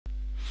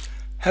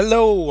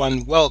Hello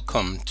and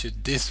welcome to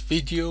this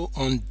video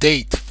on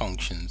date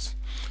functions.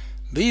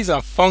 These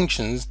are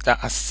functions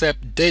that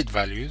accept date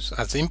values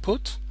as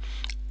input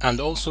and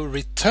also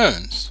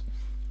returns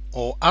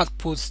or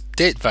outputs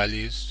date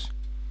values.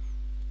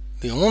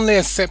 The only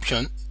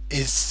exception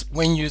is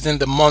when using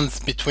the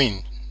month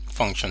between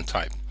function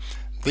type.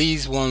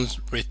 These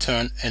ones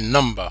return a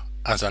number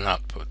as an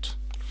output.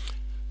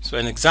 So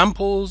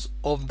examples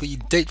of the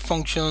date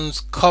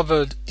functions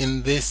covered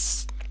in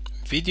this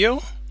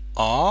video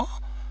are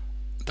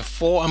the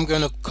four I'm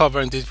going to cover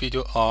in this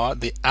video are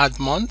the add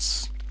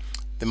months,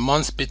 the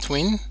months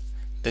between,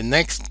 the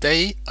next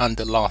day, and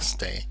the last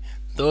day.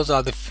 Those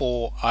are the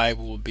four I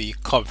will be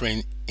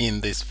covering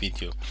in this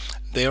video.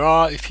 There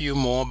are a few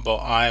more, but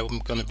I'm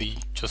going to be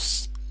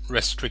just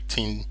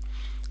restricting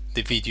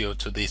the video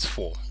to these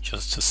four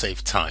just to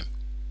save time.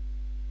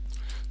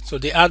 So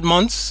the add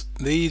months,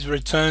 these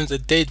returns a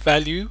date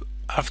value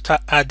after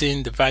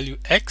adding the value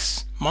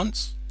X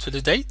months to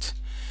the date.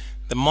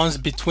 The months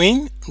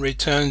between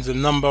returns the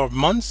number of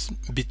months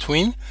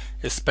between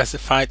a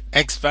specified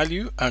X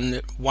value and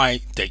the Y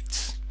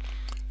dates.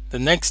 The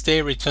next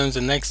day returns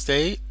the next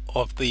day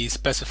of the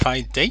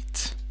specified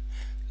date.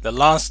 The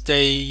last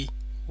day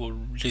will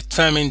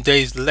determine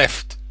days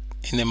left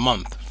in a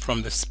month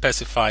from the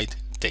specified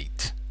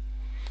date.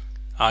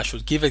 I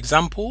should give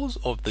examples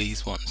of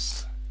these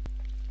ones.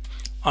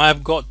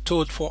 I've got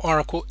Toad for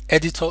Oracle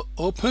Editor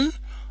open.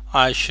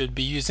 I should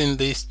be using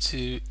this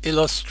to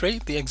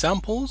illustrate the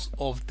examples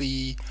of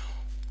the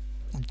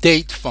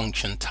date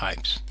function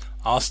types.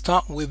 I'll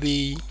start with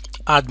the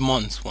add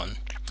months one.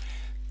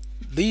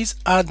 These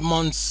add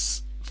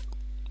months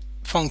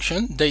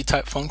function, date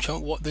type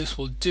function, what this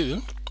will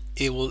do,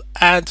 it will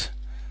add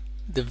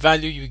the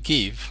value you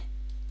give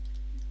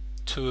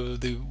to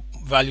the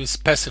value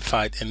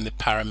specified in the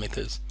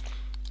parameters.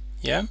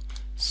 Yeah,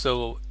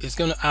 so it's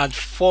going to add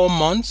 4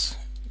 months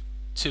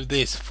to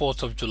this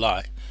 4th of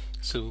July.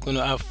 So we're going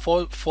to have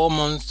four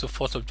months to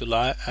 4th of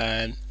July,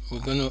 and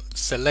we're going to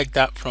select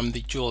that from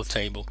the dual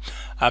table.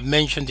 I've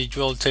mentioned the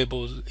dual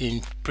tables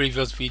in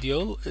previous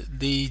video.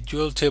 The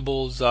dual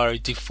tables are a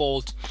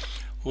default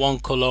 1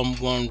 column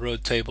 1 row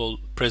table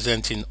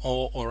present in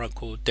all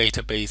Oracle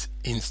database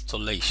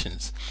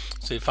installations.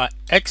 So if I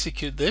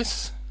execute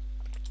this,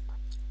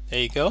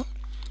 there you go.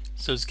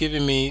 So it's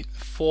giving me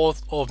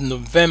 4th of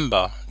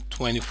November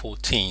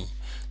 2014.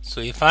 So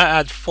if I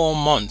add 4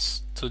 months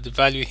to the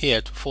value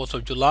here to 4th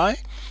of July,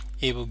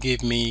 it will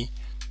give me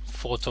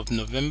 4th of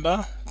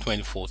November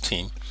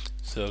 2014.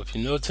 So if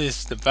you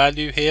notice the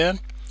value here,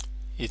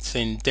 it's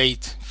in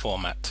date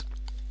format.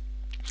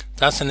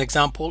 That's an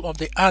example of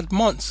the add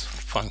months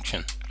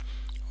function.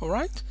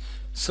 Alright,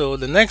 so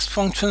the next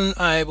function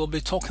I will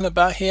be talking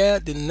about here,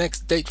 the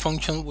next date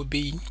function will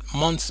be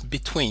months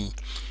between.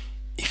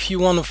 If you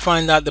want to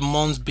find out the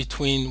months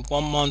between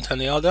one month and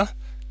the other,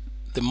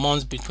 the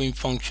months between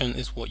function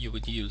is what you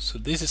would use. So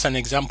this is an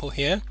example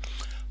here.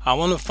 I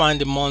want to find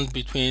the month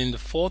between the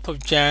 4th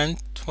of Jan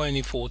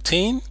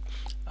 2014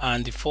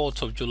 and the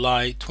 4th of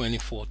July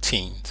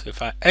 2014. So if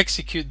I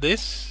execute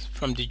this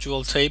from the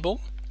dual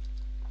table,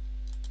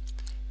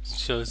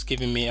 so it's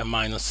giving me a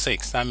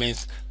 -6. That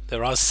means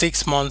there are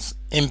 6 months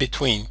in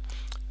between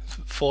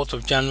 4th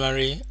of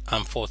January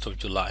and 4th of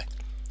July.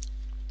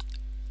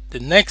 The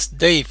next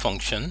day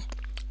function,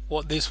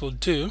 what this will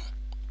do,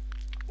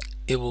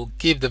 it will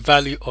give the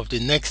value of the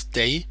next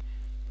day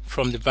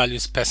from the value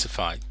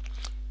specified.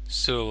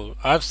 So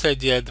I've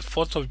said here the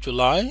 4th of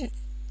July,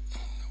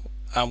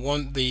 I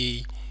want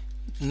the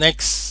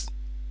next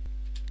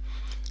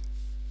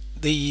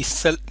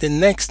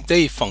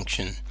day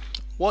function.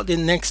 What the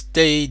next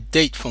day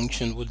date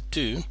function would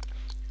do,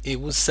 it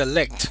will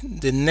select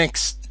the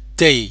next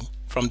day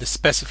from the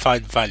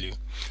specified value.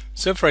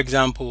 So for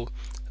example,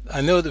 I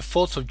know the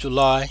 4th of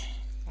July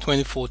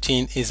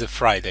 2014 is a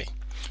Friday.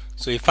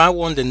 So if I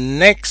want the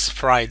next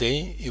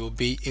Friday, it will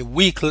be a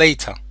week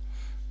later.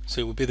 So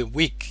it will be the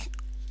week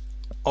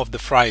of the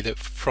Friday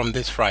from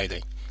this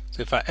Friday.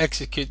 So if I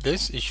execute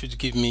this, it should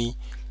give me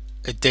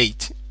a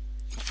date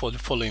for the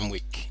following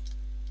week.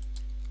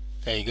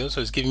 There you go.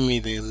 So it's giving me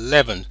the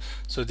 11th.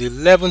 So the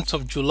 11th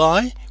of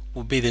July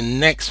will be the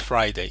next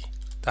Friday.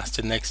 That's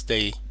the next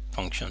day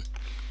function.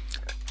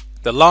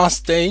 The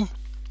last day,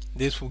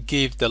 this will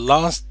give the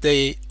last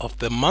day of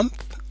the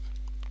month.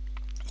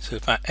 So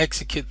if I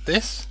execute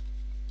this,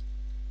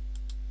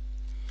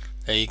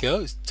 there you go,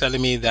 it's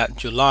telling me that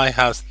July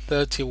has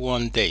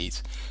 31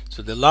 days.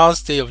 So the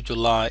last day of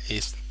July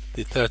is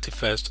the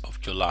 31st of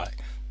July.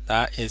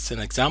 That is an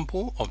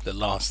example of the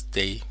last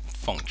day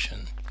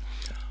function.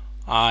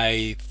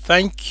 I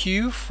thank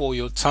you for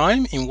your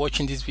time in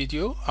watching this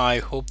video. I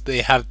hope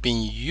they have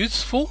been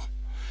useful.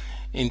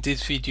 In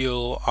this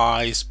video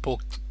I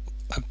spoke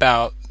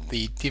about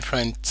the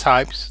different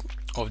types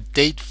of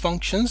date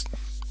functions.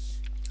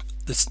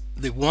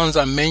 The ones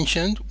I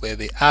mentioned were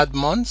the add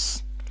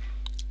months,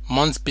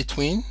 months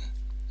between,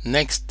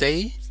 next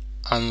day,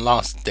 and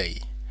last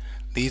day.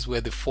 These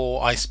were the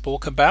four I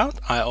spoke about.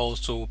 I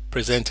also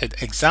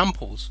presented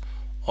examples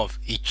of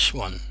each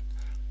one.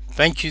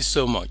 Thank you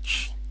so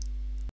much.